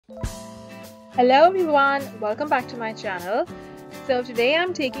Hello everyone, welcome back to my channel. So today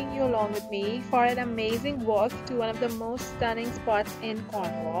I'm taking you along with me for an amazing walk to one of the most stunning spots in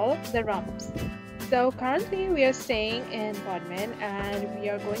Cornwall, the Rumps. So currently we are staying in Bodmin and we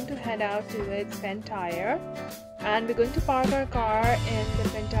are going to head out towards Pentire, and we're going to park our car in the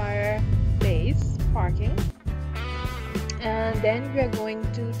Pentireglaze parking, and then we are going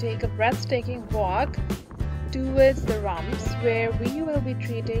to take a breathtaking walk towards the Rumps, where we will be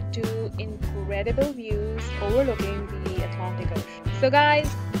treated to incredible views overlooking the Atlantic Ocean. So guys,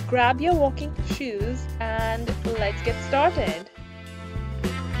 grab your walking shoes and let's get started.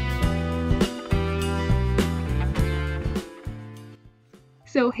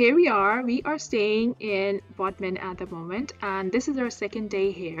 So here we are staying in Bodmin at the moment, and this is our second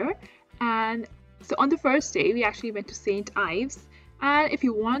day here. And so on the first day we actually went to St. Ives, and if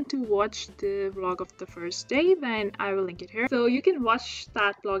you want to watch the vlog of the first day, then I will link it here, so you can watch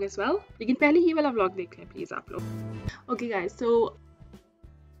that vlog as well. लेकिन पहले ये वाला vlog देख लें please आप लोग. Okay guys, so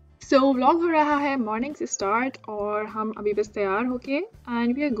vlog हो रहा है morning से start, और हम अभी बस तैयार होके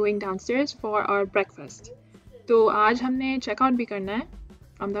and we are going downstairs for our breakfast. तो आज हमने check out भी करना है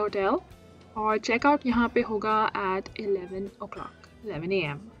from the hotel, और check out यहाँ पे होगा at 11 o'clock, 11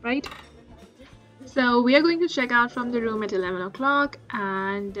 AM, right? So we are going to check out from the room at 11 o'clock,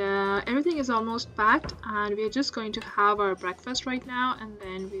 and everything is almost packed, and we are just going to have our breakfast right now, and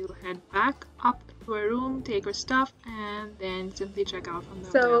then we will head back up to our room, take our stuff, and then simply check out from the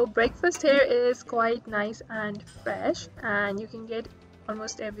hotel. So breakfast here is quite nice and fresh, and you can get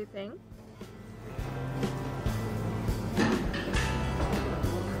almost everything.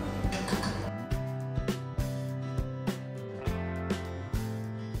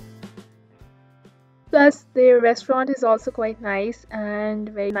 Plus, the restaurant is also quite nice and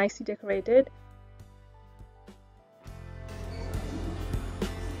very nicely decorated.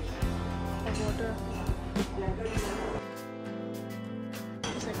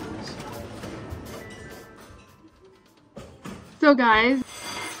 So guys,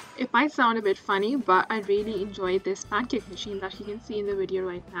 it might sound a bit funny, but I really enjoyed this pancake machine that you can see in the video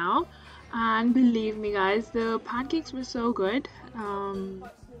right now. And believe me guys, the pancakes were so good.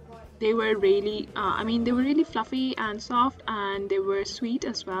 They were really they were really fluffy and soft, and they were sweet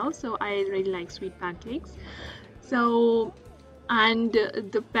as well, so I really like sweet pancakes. So, and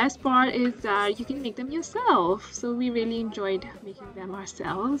the best part is that you can make them yourself, so we really enjoyed making them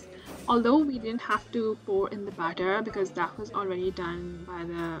ourselves, although we didn't have to pour in the batter because that was already done by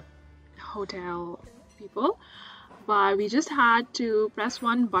the hotel people, but we just had to press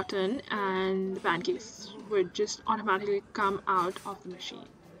one button and the pancakes would just automatically come out of the machine.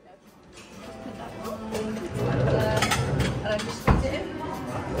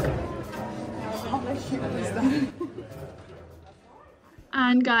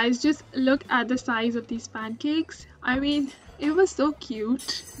 And guys, just look at the size of these pancakes. I mean, it was so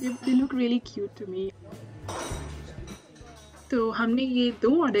cute. They look really cute to me. तो हमने ये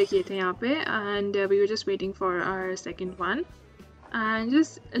दो order किए थे यहाँ पे, and we were just waiting for our second one. And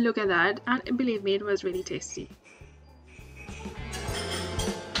just look at that, and believe me, it was really tasty.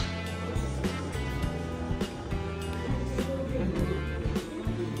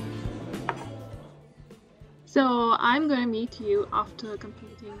 So I'm gonna meet you after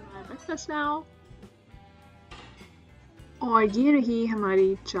completing my breakfast now. और ये रही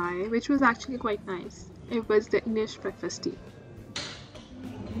हमारी चाय, which was actually quite nice. It was the English breakfast tea.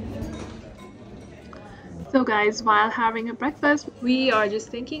 So guys, while having a breakfast, we are just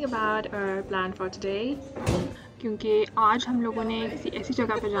thinking about our plan for today. क्योंकि आज हम लोगों ने किसी ऐसी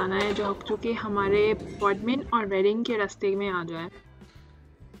जगह पे जाना है जो कि हमारे बॉडमिन और रेडिंग के रास्ते में आ जाए.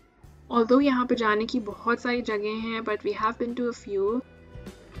 Although यहाँ पे जाने की बहुत सारी जगह हैं, but we have been to a few.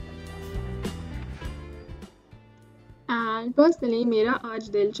 And personally, मेरा आज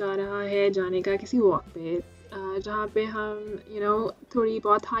दिल चाह रहा है जाने का किसी वॉक पे, जहाँ पे हम थोड़ी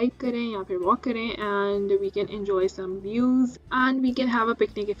बहुत हाइक करें या फिर वॉक करें, and we can enjoy some views and we can have a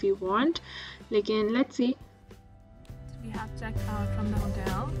picnic if you want. लेकिन let's see. We have checked out from the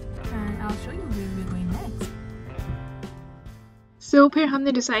hotel, and I'll show you where we're going next. So फिर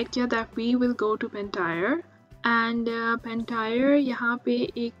हमने decide किया that we will go to Pentire, and Pentire यहाँ पे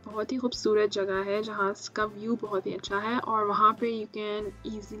एक बहुत ही खूबसूरत जगह है जहाँ का व्यू बहुत ही अच्छा है, और वहाँ पे you can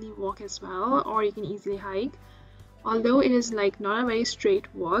easily walk as well, or you can easily hike. Although it is like not a very straight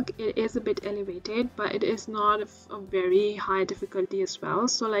walk, it is a bit elevated, but it is not a very high difficulty as well,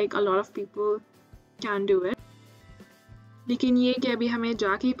 so like a lot of people can do it. लेकिन ये कि अभी हमें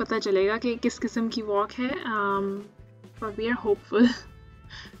जाके ही पता चलेगा कि किस किस्म की walk है, but we are hopeful.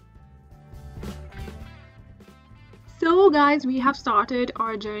 So guys, we have started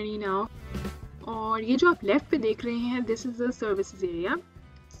our journey now. और ये जो आप लेफ्ट पे देख रहे हैं, this is the services area.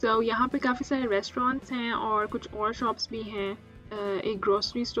 So यहाँ पे काफ़ी सारे restaurants हैं और कुछ और shops भी हैं, एक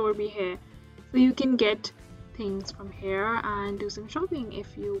grocery store भी है. So you can get things from here and do some shopping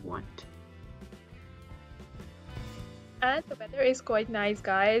if you want. And the weather is quite nice,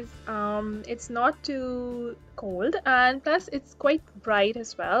 guys. It's not too cold, and plus it's quite bright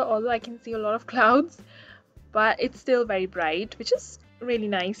as well, although I can see a lot of clouds, but it's still very bright, which is really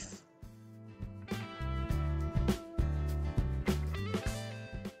nice.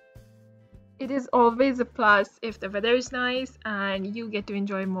 It is always a plus if the weather is nice and you get to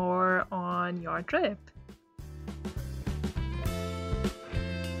enjoy more on your trip.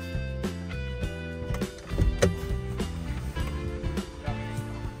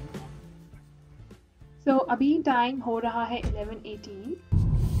 So अभी time हो रहा है 11:18.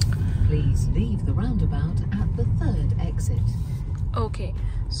 Please leave the roundabout at the third exit. Okay,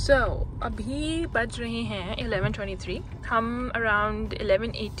 so अभी बज रहे हैं 11:23. हम around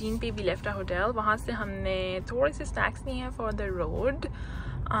 11:18 पे भी left our hotel. वहाँ से हमने थोड़े से snacks लिए हैं for the road.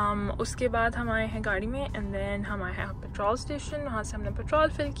 उसके बाद हम आए हैं गाड़ी में and then हम आए हैं पेट्रोल स्टेशन. वहाँ से हमने पेट्रोल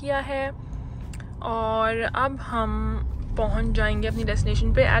फिल किया है और अब हम पहुँच जाएंगे अपनी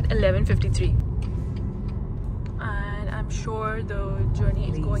डेस्टिनेशन पे at 11:53. And I'm sure the journey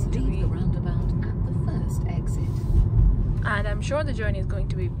is going to be roundabout at the first exit. And I'm sure the journey is going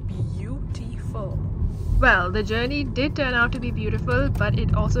to be beautiful. Well, the journey did turn out to be beautiful, but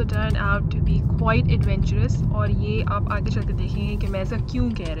it also turned out to be quite adventurous. और ये आप आगे चल के देखेंगे कि मैं ऐसा क्यों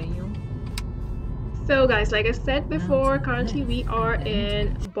कह रही हूँ. So guys, like I said before, currently we are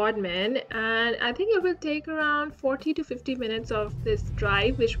in Bodmin, and I think it will take around 40 to 50 minutes of this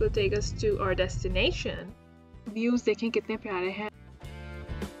drive, which will take us to our destination. Views देखें कितने प्यारे हैं.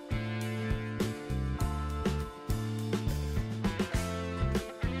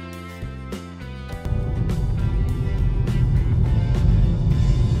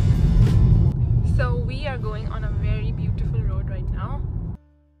 So we are going on a very beautiful road right now.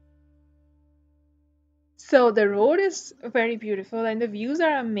 So the road is very beautiful and the views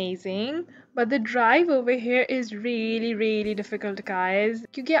are amazing, but the drive over here is really difficult, guys.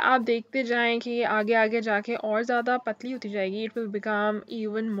 क्योंकि आप देखते जाएं कि आगे आगे जाके और ज़्यादा पतली होती जाएगी. It will become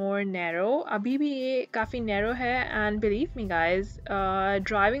even more narrow. अभी भी ये काफ़ी narrow है, and believe me, guys,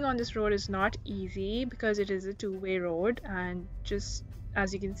 driving on this road is not easy because it is a two-way road, and just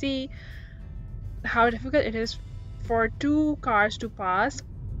as you can see how difficult it is for two cars to pass.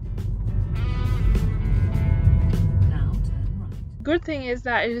 Good thing is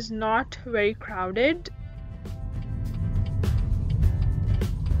that it is not very crowded.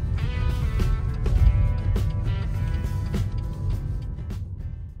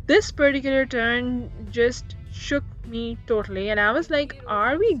 This particular turn just shook me totally, and I was like,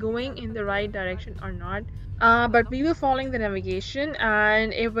 are we going in the right direction or not? But we were following the navigation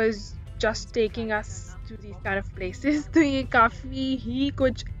and it was just taking us to these kind of places. तो ये काफ़ी ही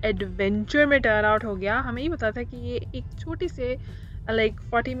कुछ adventure में turn out हो गया. हमें ही पता था कि ये एक छोटी से like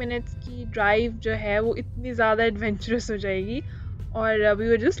 40 minutes की ड्राइव जो है वो इतनी ज़्यादा एडवेंचरस हो जाएगी. और we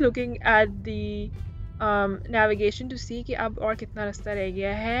were just looking at the navigation to see कि अब और कितना रास्ता रह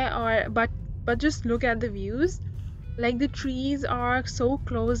गया है. और but just look at the views. Like the trees are so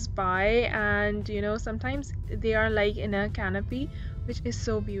close by, and you know, sometimes they are like in a canopy, which is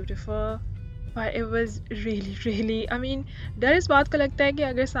so beautiful. But it was really, I mean, डर इस बात का लगता है कि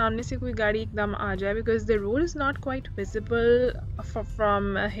अगर सामने से कोई गाड़ी एकदम आ जाए, because the road is not quite visible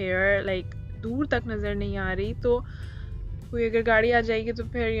from here, like दूर तक नज़र नहीं आ रही. तो कोई अगर गाड़ी आ जाएगी तो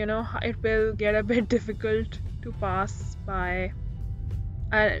फिर you know it will get a bit difficult to pass by.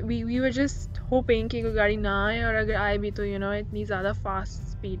 And we were just hoping कि कोई गाड़ी ना आए, और अगर आए भी तो you know इतनी ज़्यादा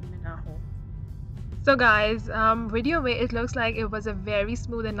fast speed में ना हो. So guys, video में it looks like it was a very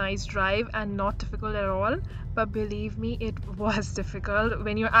smooth and nice drive and not difficult at all. But believe me, it was difficult.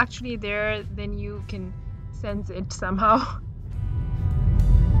 When you're actually there, then you can sense it somehow.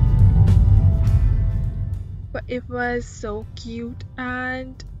 But it was so cute,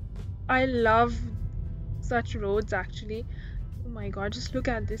 and I love such roads actually. Oh my god, just look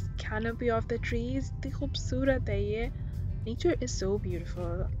at this canopy of the trees. इतनी खूबसूरत है ये. Nature is so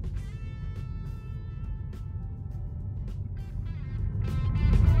beautiful.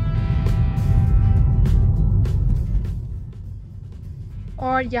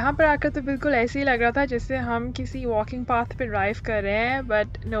 और यहाँ पर आकर तो बिल्कुल ऐसे ही लग रहा था जैसे हम किसी वॉकिंग पाथ पे ड्राइव कर रहे हैं.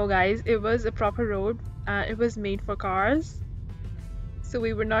 But know guys, it was a proper road and it was made for cars, so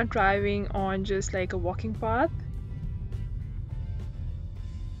we were not driving on just like a walking path.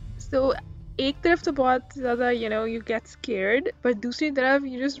 So एक तरफ तो बहुत ज़्यादा you get scared, but दूसरी तरफ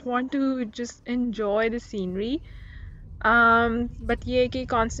you just want to just enjoy the scenery. But ये कि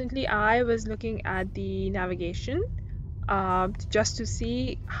constantly I was looking at the navigation just to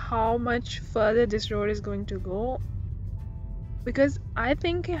see how much further this road is going to go, because I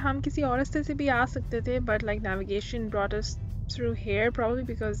think कि हम किसी और रास्ते से भी आ सकते थे, but like navigation brought us through here, probably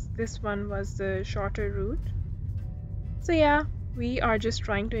because this one was the shorter route. So yeah, we are just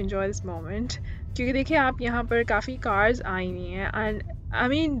trying to enjoy this moment. क्योंकि देखिए आप यहाँ पर काफ़ी cars आई हुई हैं, and I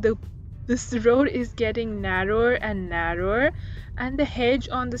mean this road is getting narrower and narrower, and the hedge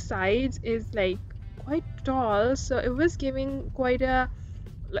on the sides is like quite tall, so it was giving quite a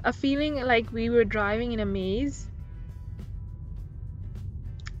feeling like we were driving in a maze.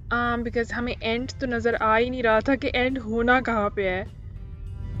 Because हमें end तो नज़र आ ही नहीं रहा था कि end होना कहाँ पे है.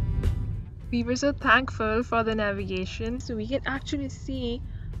 We were so thankful for the navigation, so we can actually see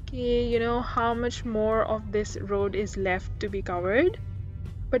how much more of this road is left to be covered.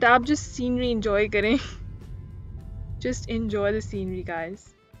 But आप just scenery enjoy करें. Just enjoy the scenery, guys.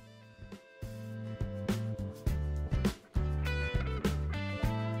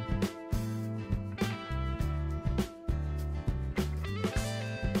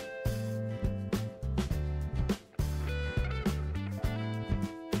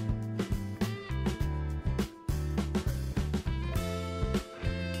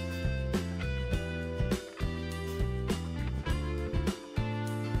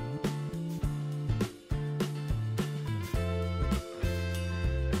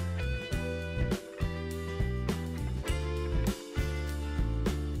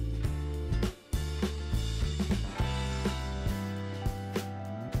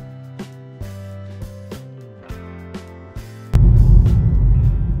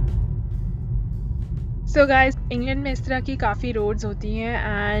 So guys, England में इस तरह की काफ़ी roads होती हैं,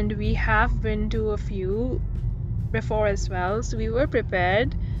 and we have been to a few before as well, so we were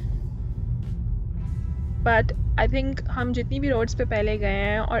prepared. But I think हम जितनी भी roads पे पहले गए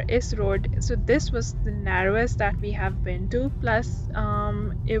हैं और इस road, so this was the narrowest that we have been to, plus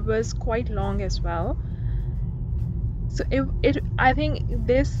it was quite long as well. So I think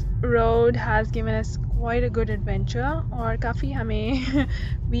this road has given us quite a good adventure, और काफ़ी हमें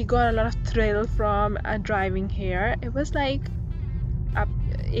we got a lot of thrill from driving here. It was like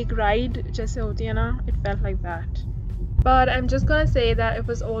एक ride जैसे होती है ना, it felt like that. But I'm just gonna say that it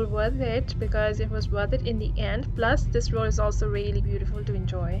was all worth it, because it was worth it in the end. Plus this road is also really beautiful to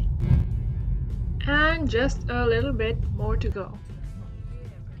enjoy. And just a little bit more to go.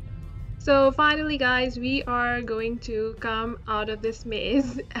 So finally guys, we are going to come out of this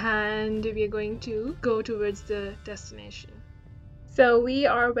maze and we are going to go towards the destination. So we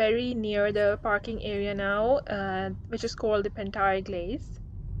are very near the parking area now, which is called the Pentireglaze.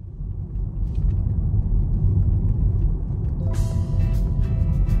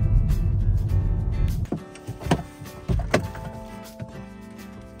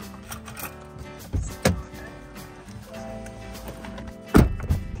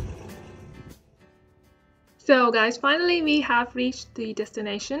 So guys, finally we have reached the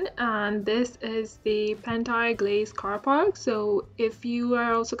destination, and this is the Pentireglaze car park. So if you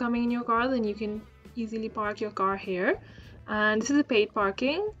are also coming in your car, then you can easily park your car here. And this is a paid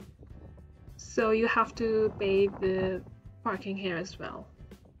parking, so you have to pay the parking here as well.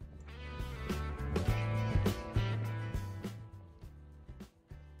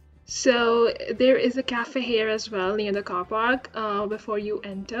 So there is a cafe here as well near the car park before you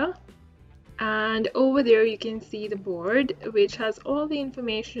enter. And over there you can see the board which has all the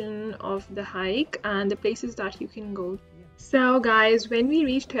information of the hike and the places that you can go. So guys, when we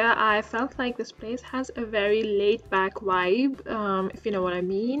reached here, I felt like this place has a very laid back vibe, if you know what I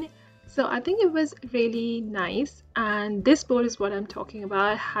mean. So I think it was really nice, and this board is what I'm talking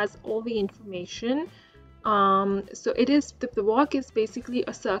about. It has all the information. So it is the walk is basically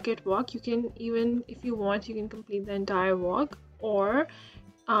a circuit walk. You can, even if you want, you can complete the entire walk, or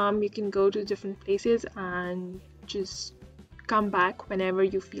you can go to different places and just come back whenever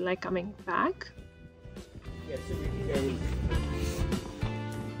you feel like coming back.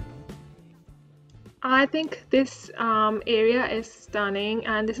 I think this area is stunning,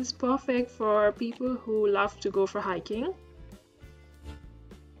 and this is perfect for people who love to go for hiking.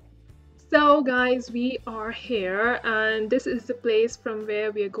 So guys, we are here, and this is the place from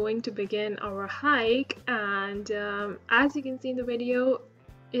where we are going to begin our hike. And as you can see in the video,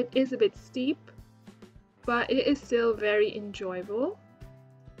 it is a bit steep, but it is still very enjoyable.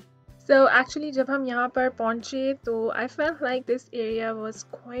 So actually जब हम यहाँ पर पहुँचे तो I felt like this area was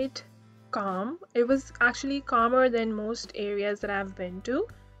quite calm. It was actually calmer than most areas that I've been to.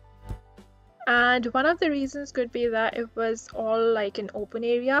 And one of the reasons could be that it was all like an open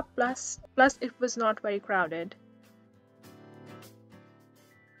area, plus it was not very crowded.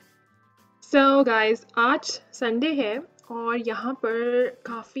 So guys, आज Sunday है और यहाँ पर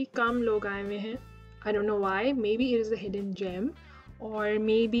काफ़ी कम लोग आए हुए हैं. I don't know why. Maybe it is a hidden gem, or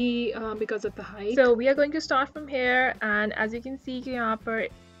maybe because of the hike. So we are going to start from here, and as you can see कि यहाँ पर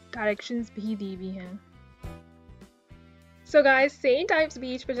directions भी दी हुई हैं. So guys, सेंट आइव्स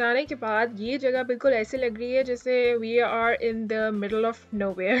बीच पे जाने के बाद ये जगह बिल्कुल ऐसे लग रही है जैसे we are in the middle of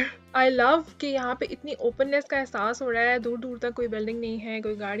nowhere. I love कि यहाँ पे इतनी openness का एहसास हो रहा है. दूर दूर तक कोई बिल्डिंग नहीं है,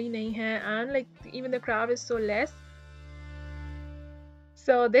 कोई गाड़ी नहीं है, and like even the crowd is so less.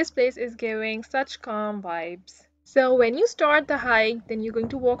 So this place is giving such calm vibes. So when you start the hike, then you're going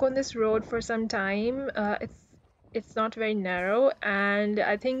to walk on this road for some time. It's not very narrow, and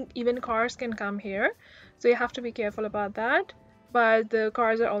I think even cars can come here. So you have to be careful about that. But the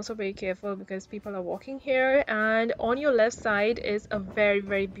cars are also very careful because people are walking here. And on your left side is a very,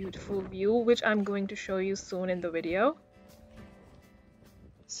 very beautiful view, which I'm going to show you soon in the video.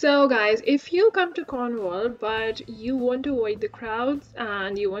 So guys, if you come to Cornwall but you want to avoid the crowds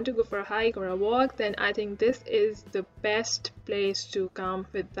and you want to go for a hike or a walk, then I think this is the best place to come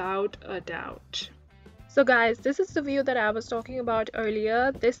without a doubt. So guys, this is the view that I was talking about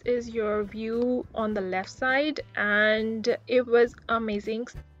earlier. This is your view on the left side, and it was amazing.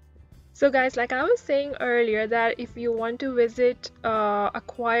 So guys, like I was saying earlier, that if you want to visit a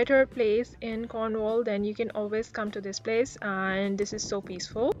quieter place in Cornwall, then you can always come to this place, and this is so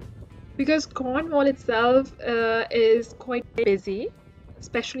peaceful. Because Cornwall itself is quite busy,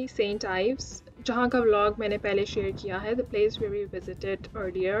 especially St. Ives, जहाँ का vlog मैंने पहले share किया है, the place where we visited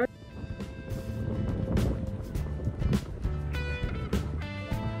earlier.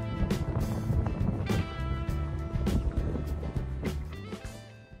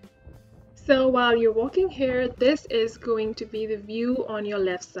 So while you're walking here, this is going to be the view on your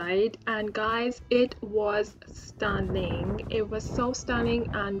left side, and guys, it was stunning. It was so stunning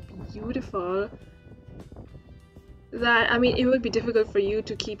and beautiful that, I mean, it would be difficult for you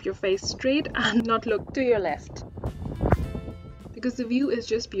to keep your face straight and not look to your left, because the view is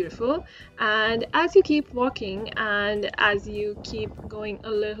just beautiful. And as you keep walking and as you keep going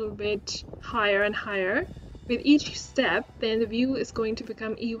a little bit higher and higher with each step, then the view is going to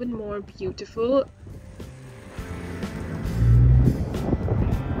become even more beautiful.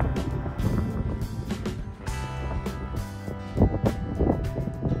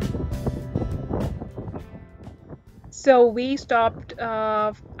 So we stopped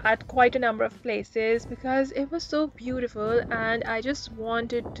at quite a number of places because it was so beautiful, and I just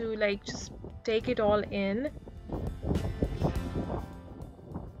wanted to like just take it all in.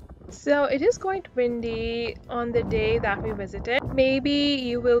 So it is quite windy on the day that we visited. Maybe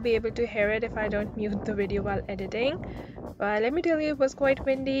you will be able to hear it if I don't mute the video while editing. But let me tell you, it was quite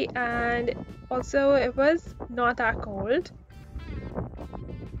windy, and also it was not that cold.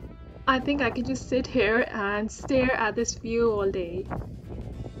 I think I can just sit here and stare at this view all day.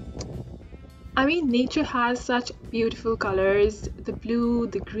 I mean, nature has such beautiful colors, the blue,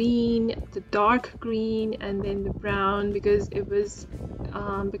 the green, the dark green, and then the brown, because it was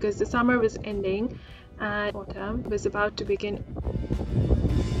because the summer was ending and autumn was about to begin.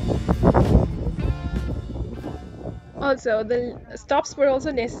 Also, the stops were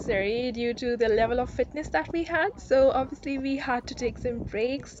also necessary due to the level of fitness that we had, so obviously we had to take some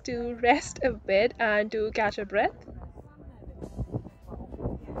breaks to rest a bit and to catch a breath.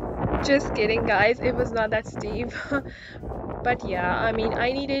 Just kidding guys, it was not that steep. But yeah, I mean,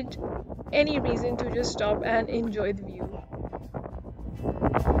 I needed any reason to just stop and enjoy the view.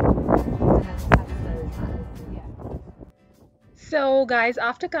 So guys,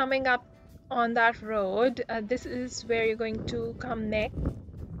 after coming up on that road, this is where you're going to come next.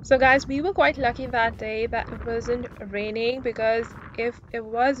 So guys, we were quite lucky that day that it wasn't raining, because if it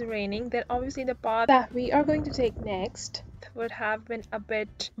was raining, then obviously the path that we are going to take next would have been a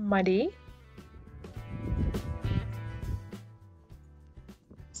bit muddy.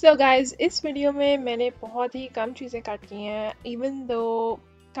 So guys, इस video में मैंने बहुत ही कम चीज़ें cut की हैं, even though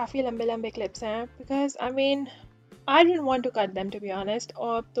काफ़ी लंबे clips हैं, because I mean I didn't want to cut them, to be honest.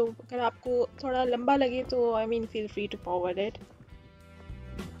 और तो अगर आपको थोड़ा लंबा लगे तो I mean feel free to forward it.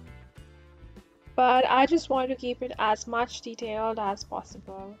 But I just want to keep it as much detailed as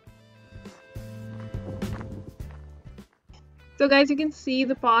possible. So guys, you can see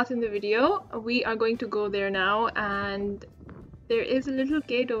the path in the video. We are going to go there now, and there is a little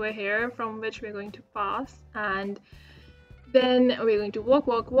gate over here from which we're going to pass, and then we're going to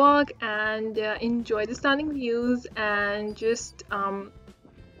walk and enjoy the stunning views and just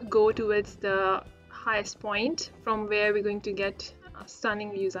go towards the highest point from where we're going to get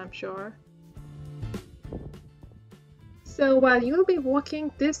stunning views, I'm sure. So while you'll be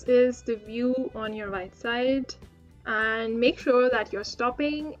walking, this is the view on your right side, and make sure that you're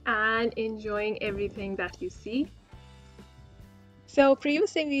stopping and enjoying everything that you see. So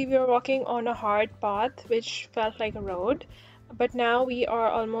previously we were walking on a hard path which felt like a road, but now we are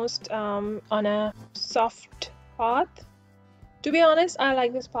almost on a soft path. To be honest, I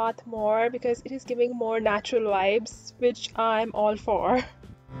like this path more because it is giving more natural vibes, which I'm all for.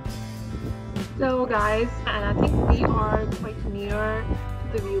 So guys, and I think we are quite near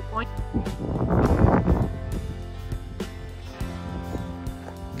the viewpoint.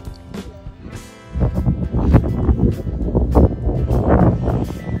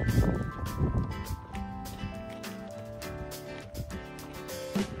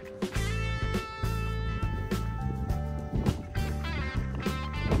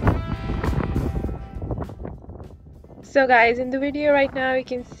 So guys, in the video right now you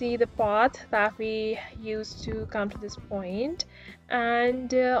can see the path that we used to come to this point,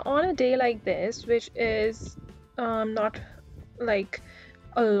 and on a day like this, which is not like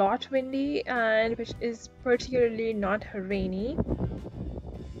a lot windy and which is particularly not rainy,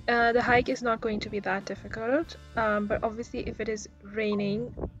 the hike is not going to be that difficult, but obviously if it is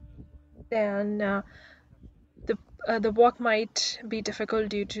raining, then the walk might be difficult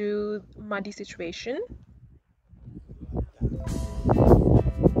due to muddy situation.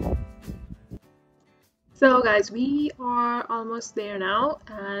 So guys, we are almost there now,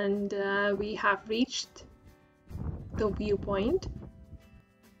 and we have reached the viewpoint.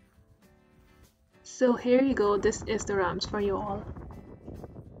 So here you go, this is the ramps for you all.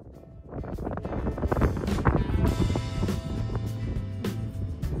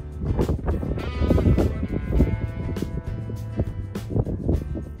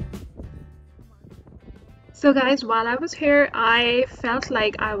 So guys, while I was here, I felt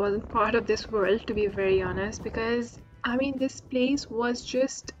like I wasn't part of this world, to be very honest, because I mean this place was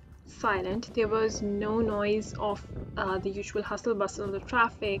just silent. There was no noise of the usual hustle bustle of the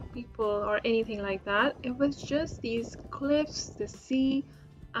traffic, people, or anything like that. It was just these cliffs, the sea,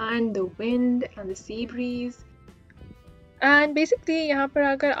 and the wind and the sea breeze. And basically यहाँ पर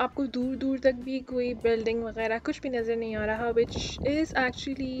अगर आपको दूर दूर तक भी कोई building वगैरह कुछ भी नज़र नहीं आ रहा, which is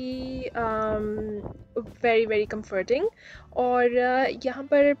actually very very comforting, और यहाँ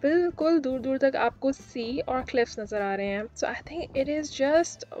पर बिल्कुल दूर दूर तक आपको सी और क्लिफ्स नज़र आ रहे हैं. सो I think it is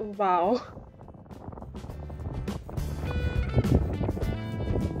just wow.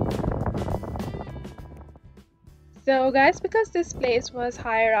 So guys, because this place was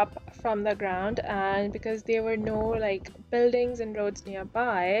higher up from the ground and because there were no like buildings and roads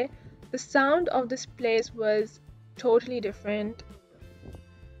nearby, the sound of this place was totally different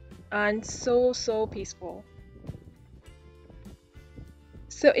and so peaceful.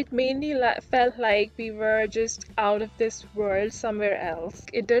 So it mainly felt like we were just out of this world somewhere else.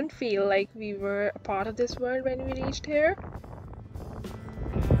 It didn't feel like we were a part of this world when we reached here.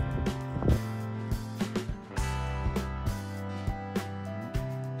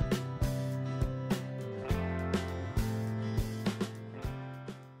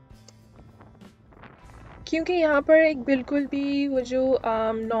 क्योंकि यहाँ पर एक बिल्कुल भी वो जो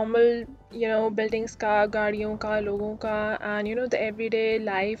normal buildings का, गाड़ियों का, लोगों का एंड द एवरीडे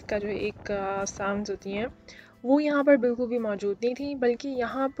लाइफ का जो एक साउंड्स होती हैं वो यहाँ पर बिल्कुल भी मौजूद नहीं थी, बल्कि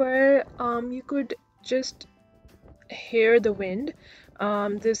यहाँ पर you could just hear the wind,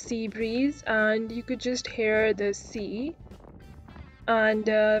 the sea breeze, and you could just hear the sea and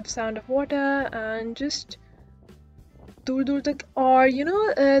sound of water and just दूर दूर तक. और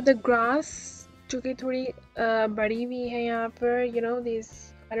the grass जो कि थोड़ी बड़ी हुई है यहाँ पर,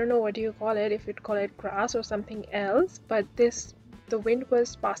 these, I don't know what you call it, if you'd call it grass or something else, but the wind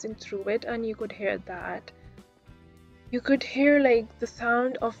was passing through it and you could hear that. You could hear like the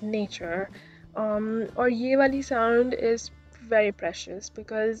sound of nature. और ये वाली sound is very precious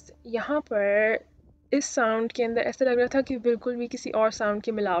because यहाँ पर इस sound के अंदर ऐसा लग रहा था कि बिल्कुल भी किसी और sound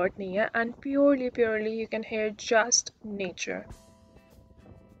की मिलावट नहीं है, and purely you can hear just nature.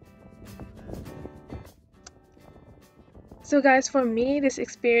 So guys, for me this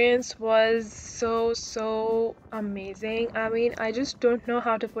experience was so amazing. I mean, I just don't know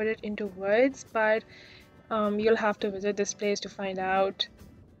how to put it into words, but you'll have to visit this place to find out.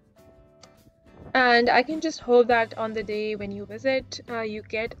 And I can just hope that on the day when you visit, you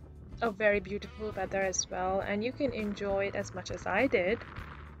get a very beautiful weather as well, and you can enjoy it as much as I did.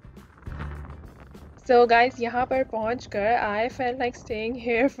 So guys, यहाँ पर पहुँचकर I felt like staying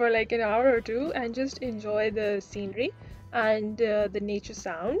here for like an hour or two and just enjoy the scenery. and the nature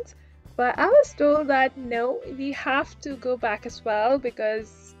sounds. But I was told that no, we have to go back as well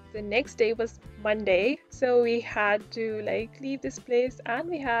because the next day was Monday, so we had to like leave this place, and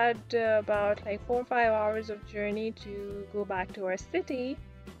we had about like 4 or 5 hours of journey to go back to our city.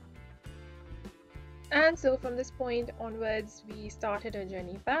 And so from this point onwards, we started our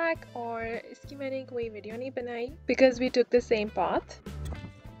journey back, और इसकी मैंने कोई video नहीं बनाई because we took the same path.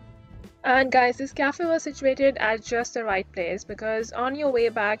 And guys, this cafe was situated at just the right place because on your way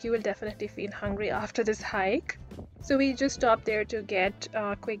back you will definitely feel hungry after this hike. So we just stopped there to get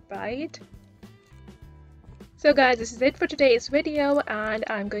a quick bite. So guys, this is it for today's video, and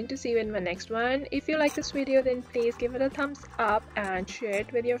I'm going to see you in my next one. If you like this video, then please give it a thumbs up and share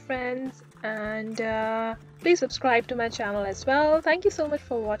it with your friends, and please subscribe to my channel as well. Thank you so much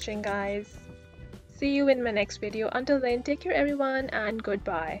for watching, guys. See you in my next video. Until then, take care everyone, and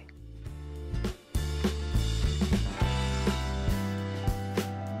goodbye.